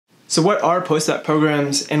So what are postbac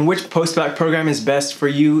programs, and which postbac program is best for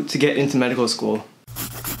you to get into medical school?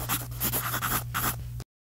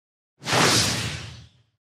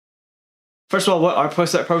 First of all, what are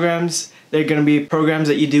postbac programs? They're going to be programs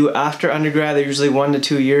that you do after undergrad. They're usually 1 to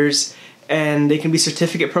 2 years, and they can be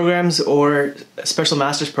certificate programs or special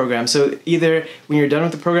master's programs. So either when you're done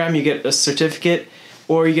with the program, you get a certificate,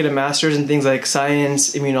 or you get a master's in things like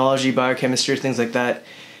science, immunology, biochemistry, things like that.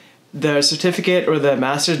 The certificate or the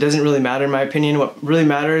master's doesn't really matter in my opinion. What really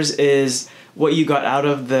matters is what you got out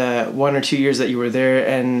of the 1 or 2 years that you were there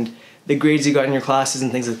and the grades you got in your classes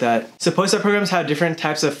and things like that. So postbac programs have different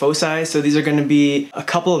types of foci. So these are going to be a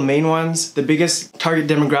couple of main ones. The biggest target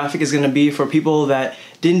demographic is going to be for people that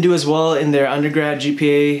didn't do as well in their undergrad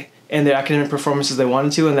GPA and their academic performance as they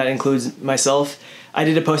wanted to, and that includes myself. I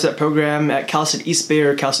did a postbac program at Cal State East Bay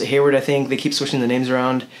or Cal State Hayward, I think. They keep switching the names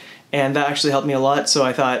around, and that actually helped me a lot, so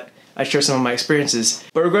I thought I'd share some of my experiences.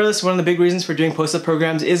 But regardless, one of the big reasons for doing postbac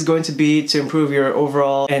programs is going to be to improve your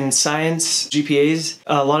overall and science GPAs.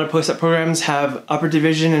 A lot of postbac programs have upper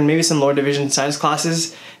division and maybe some lower division science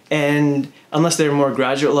classes, and unless they're more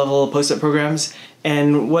graduate level postbac programs.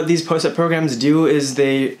 And what these postbac programs do is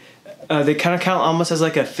they kind of count almost as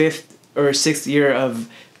like a 5th or 6th year of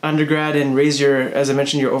undergrad and raise your, as I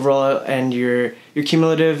mentioned, your overall and your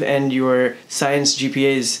cumulative and your science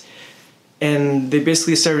GPAs. And they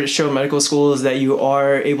basically serve to show medical schools that you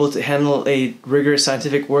are able to handle a rigorous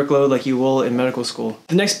scientific workload like you will in medical school.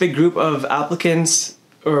 The next big group of applicants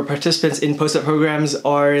or participants in postbac programs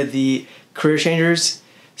are the career changers.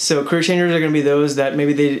 So career changers are going to be those that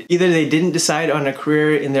maybe they didn't decide on a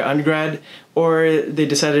career in their undergrad, or they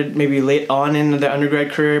decided maybe late on in their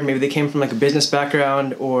undergrad career. Maybe they came from like a business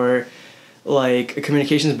background or like a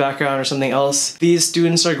communications background or something else. These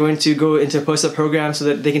students are going to go into a postbac program so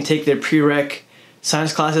that they can take their prereq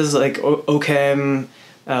science classes like OChem,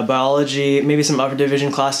 biology, maybe some upper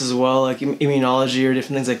division classes as well, like immunology or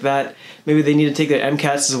different things like that. Maybe they need to take their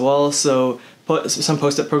MCATs as well, so some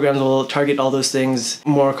postbac programs will target all those things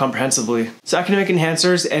more comprehensively. So academic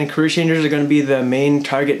enhancers and career changers are going to be the main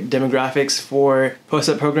target demographics for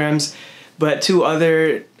postbac programs, but two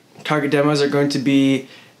other target demos are going to be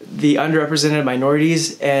the underrepresented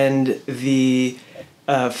minorities and the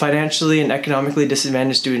financially and economically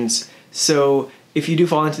disadvantaged students. So if you do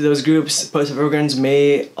fall into those groups, postbac programs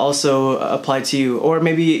may also apply to you, or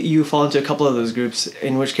maybe you fall into a couple of those groups,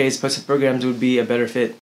 in which case postbac programs would be a better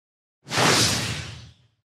fit.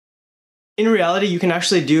 In reality, you can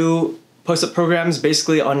actually do postbac programs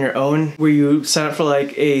basically on your own, where you sign up for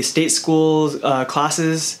like a state school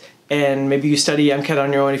classes, and maybe you study MCAT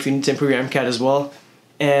on your own if you need to improve your MCAT as well.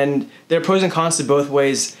 And there are pros and cons to both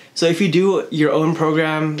ways. So if you do your own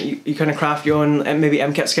program, you kind of craft your own maybe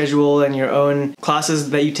MCAT schedule and your own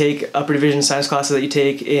classes that you take, upper division science classes that you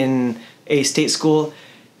take in a state school,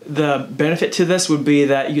 the benefit to this would be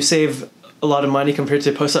that you save a lot of money compared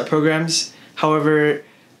to postbac programs. However,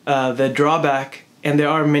 the drawback, and there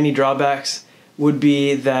are many drawbacks, would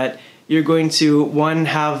be that you're going to, one,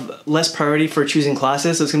 have less priority for choosing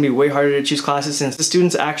classes. So it's going to be way harder to choose classes since the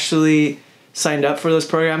students actually signed up for those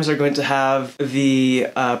programs are going to have the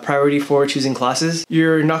priority for choosing classes.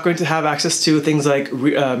 You're not going to have access to things like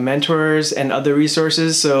mentors and other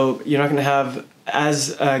resources, so you're not going to have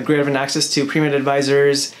as great of an access to pre-med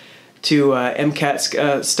advisors, to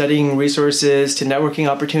MCAT studying resources, to networking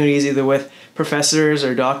opportunities either with professors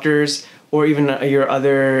or doctors or even your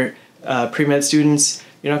other pre-med students.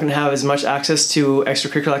 You're not going to have as much access to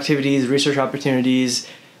extracurricular activities, research opportunities,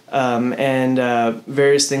 and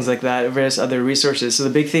various things like that, various other resources. So the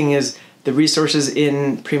big thing is the resources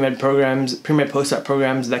in pre-med programs, pre-med postbac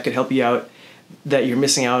programs that could help you out that you're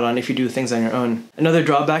missing out on if you do things on your own. Another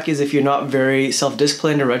drawback is if you're not very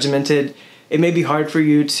self-disciplined or regimented, it may be hard for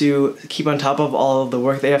you to keep on top of all of the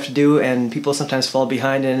work they have to do, and people sometimes fall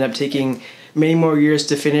behind and end up taking many more years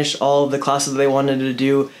to finish all of the classes that they wanted to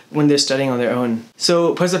do when they're studying on their own.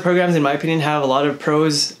 So postbac programs, in my opinion, have a lot of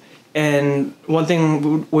pros. And one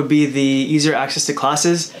thing would be the easier access to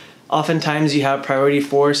classes. Oftentimes you have priority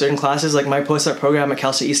for certain classes, like my postbac program at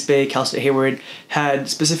Cal State East Bay, Cal State Hayward had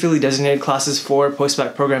specifically designated classes for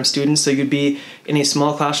postbac program students. So you'd be in a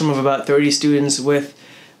small classroom of about 30 students with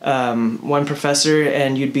one professor,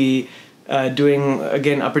 and you'd be doing,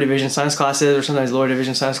 again, upper division science classes or sometimes lower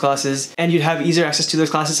division science classes, and you'd have easier access to those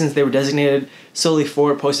classes since they were designated solely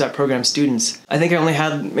for postbac program students. I think I only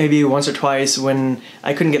had maybe once or twice when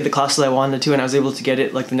I couldn't get the classes I wanted to, and I was able to get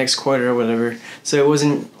it like the next quarter or whatever. So it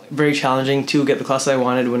wasn't very challenging to get the classes I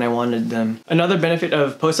wanted when I wanted them. Another benefit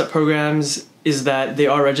of postbac programs is that they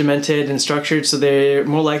are regimented and structured, so they're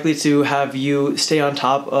more likely to have you stay on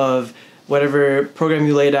top of whatever program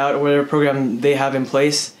you laid out or whatever program they have in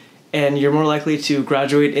place, and you're more likely to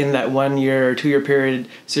graduate in that 1 year or 2 year period,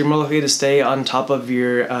 so you're more likely to stay on top of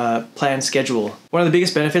your planned schedule. One of the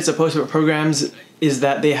biggest benefits of postbac programs is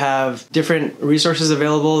that they have different resources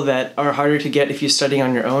available that are harder to get if you study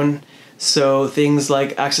on your own. So things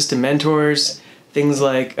like access to mentors, things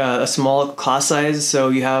like a small class size, so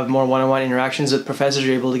you have more one-on-one interactions with professors,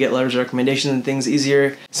 you're able to get letters of recommendation and things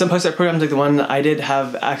easier. Some postbac programs like the one that I did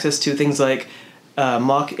have access to things like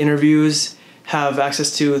mock interviews, have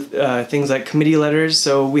access to things like committee letters.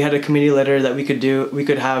 So we had a committee letter that we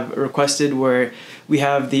could have requested where we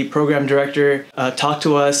have the program director talk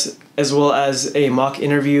to us, as well as a mock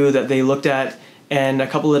interview that they looked at, and a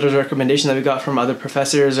couple letters of recommendation that we got from other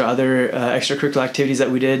professors or other extracurricular activities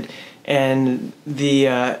that we did. And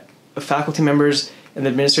the faculty members and the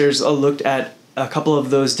administrators all looked at a couple of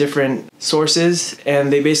those different sources,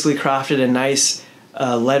 and they basically crafted a nice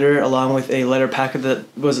letter along with a letter packet that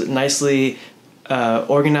was nicely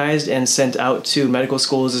organized and sent out to medical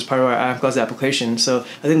schools as part of our AMCLAS application. So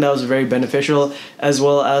I think that was very beneficial, as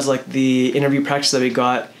well as like the interview practice that we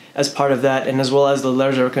got as part of that, and as well as the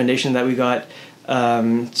letters of recommendation that we got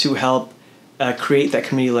to help create that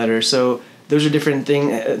committee letter. So those are different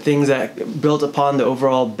things that built upon the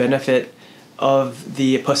overall benefit of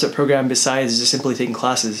the postbac program besides just simply taking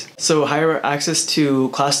classes. So higher access to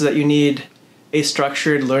classes that you need, a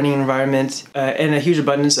structured learning environment, and a huge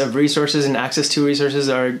abundance of resources and access to resources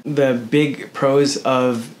are the big pros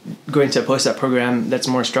of going to a postbac program that's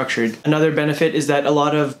more structured. Another benefit is that a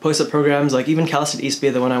lot of postbac programs, like even Cal State East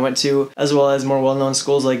Bay, the one I went to, as well as more well-known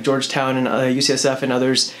schools like Georgetown and UCSF and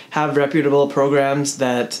others, have reputable programs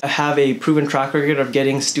that have a proven track record of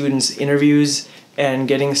getting students interviews and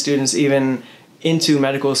getting students even into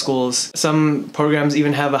medical schools. Some programs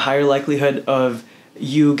even have a higher likelihood of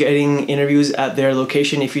you getting interviews at their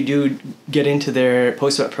location if you do get into their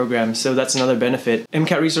postbac program. So that's another benefit.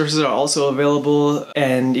 MCAT resources are also available,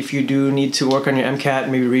 and if you do need to work on your MCAT,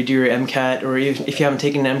 maybe redo your MCAT, or if you haven't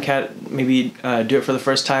taken an MCAT, maybe do it for the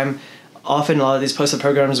first time. Often a lot of these postbac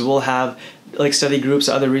programs will have like study groups,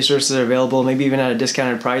 other resources are available, maybe even at a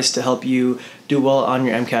discounted price to help you do well on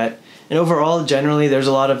your MCAT. And overall, generally, there's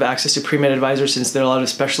a lot of access to pre-med advisors, since there are a lot of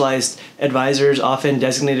specialized advisors often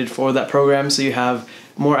designated for that program, so you have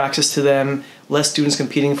more access to them, less students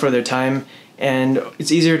competing for their time, and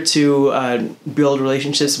it's easier to build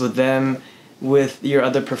relationships with them, with your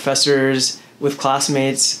other professors, with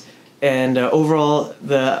classmates, and overall,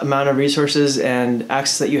 the amount of resources and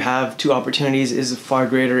access that you have to opportunities is far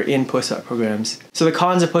greater in postbac programs. So the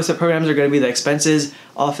cons of postbac programs are going to be the expenses.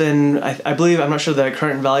 Often, I believe, I'm not sure the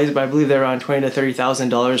current values, but I believe they're around $20,000 to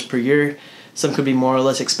 $30,000 per year. Some could be more or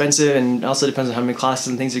less expensive, and also depends on how many classes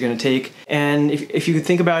and things you're going to take. And if you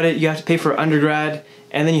think about it, you have to pay for undergrad,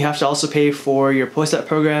 and then you have to also pay for your postbac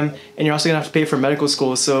program, and you're also going to have to pay for medical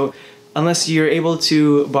school. So unless you're able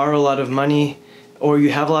to borrow a lot of money, or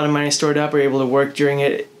you have a lot of money stored up or able to work during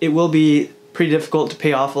it, it will be pretty difficult to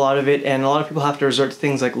pay off a lot of it, and a lot of people have to resort to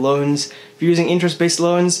things like loans. If you're using interest-based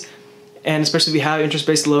loans, and especially if you have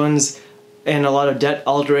interest-based loans and a lot of debt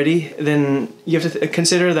already, then you have to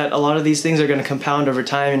consider that a lot of these things are going to compound over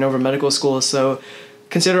time and over medical school. So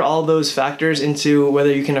consider all those factors into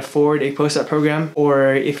whether you can afford a postbac program,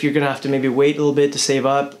 or if you're going to have to maybe wait a little bit to save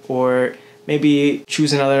up, or maybe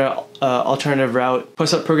choose another alternative route.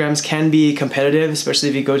 Postbac programs can be competitive, especially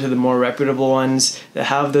if you go to the more reputable ones that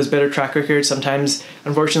have those better track records. Sometimes,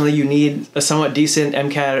 unfortunately, you need a somewhat decent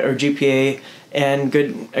MCAT or GPA and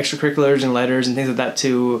good extracurriculars and letters and things like that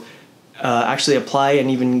to actually apply and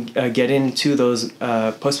even get into those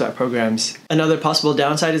postbac programs. Another possible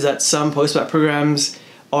downside is that some postbac programs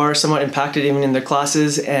are somewhat impacted even in their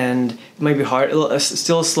classes, and it might be hard,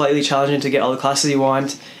 still slightly challenging to get all the classes you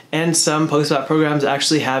want. And some postbac programs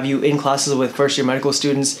actually have you in classes with first-year medical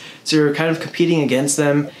students, so you're kind of competing against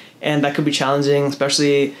them, and that could be challenging,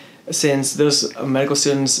 especially since those medical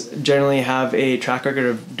students generally have a track record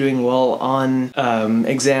of doing well on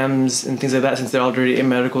exams and things like that, since they're already in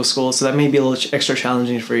medical school, so that may be a little extra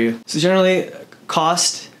challenging for you. So generally,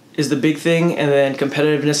 cost is the big thing, and then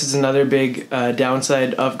competitiveness is another big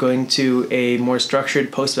downside of going to a more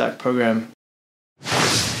structured postbac program.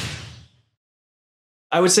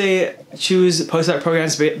 I would say choose postbac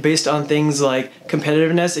programs based on things like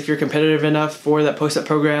competitiveness. If you're competitive enough for that postbac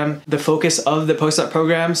program, the focus of the postbac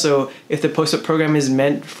program. So if the postbac program is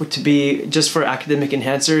meant to be just for academic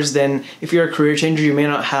enhancers, then if you're a career changer, you may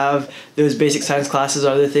not have those basic science classes or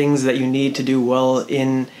other things that you need to do well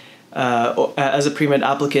in as a pre-med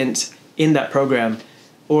applicant in that program.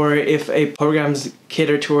 Or if a program's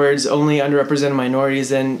catered towards only underrepresented minorities,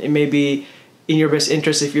 then it may be in your best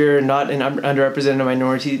interest, if you're not an underrepresented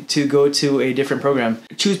minority, to go to a different program.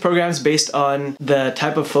 Choose programs based on the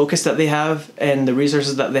type of focus that they have and the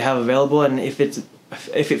resources that they have available, and if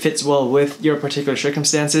it fits well with your particular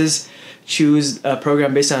circumstances. Choose a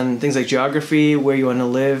program based on things like geography, where you want to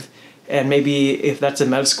live, and maybe if that's a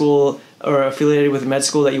med school or affiliated with a med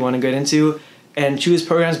school that you want to get into. And choose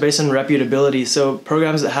programs based on reputability. So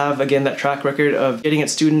programs that have, again, that track record of getting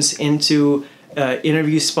its students into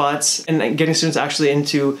interview spots and getting students actually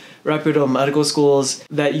into reputable medical schools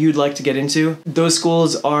that you'd like to get into. Those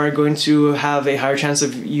schools are going to have a higher chance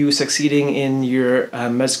of you succeeding in your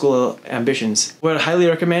med school ambitions. What I highly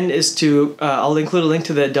recommend is to, I'll include a link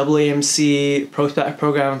to the AAMC Postbacc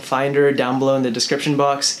program finder down below in the description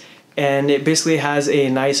box. And it basically has a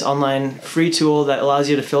nice online free tool that allows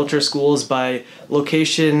you to filter schools by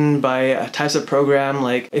location, by types of program,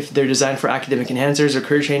 like if they're designed for academic enhancers or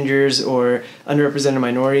career changers or underrepresented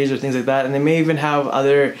minorities or things like that. And they may even have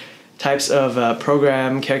other types of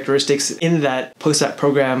program characteristics in that Postbacc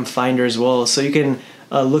program finder as well. So you can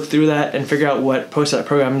look through that and figure out what Postbacc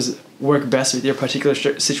programs work best with your particular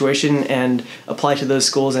situation and apply to those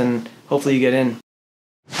schools, and hopefully you get in.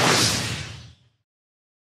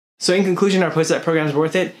 So in conclusion, our Postbacc program is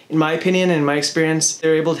worth it. In my opinion and in my experience,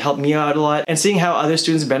 they're able to help me out a lot. And seeing how other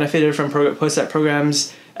students benefited from Postbacc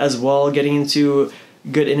programs as well, getting into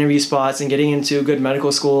good interview spots and getting into good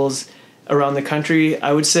medical schools around the country,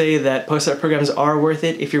 I would say that Postbacc programs are worth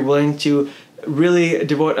it if you're willing to really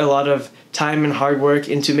devote a lot of time and hard work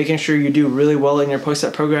into making sure you do really well in your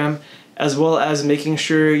Postbacc program, as well as making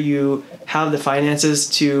sure you have the finances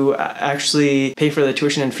to actually pay for the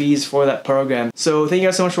tuition and fees for that program. So thank you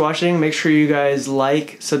guys so much for watching. Make sure you guys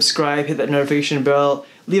like, subscribe, hit that notification bell.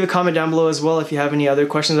 Leave a comment down below as well if you have any other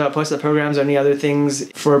questions about Postbacc programs or any other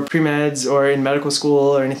things for pre-meds or in medical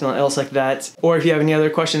school or anything else like that. Or if you have any other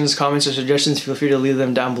questions, comments, or suggestions, feel free to leave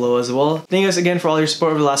them down below as well. Thank you guys again for all your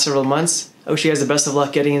support over the last several months. I wish you guys the best of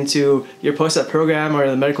luck getting into your Postbacc program or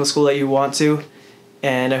the medical school that you want to.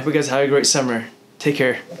 And I hope you guys have a great summer. Take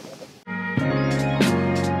care.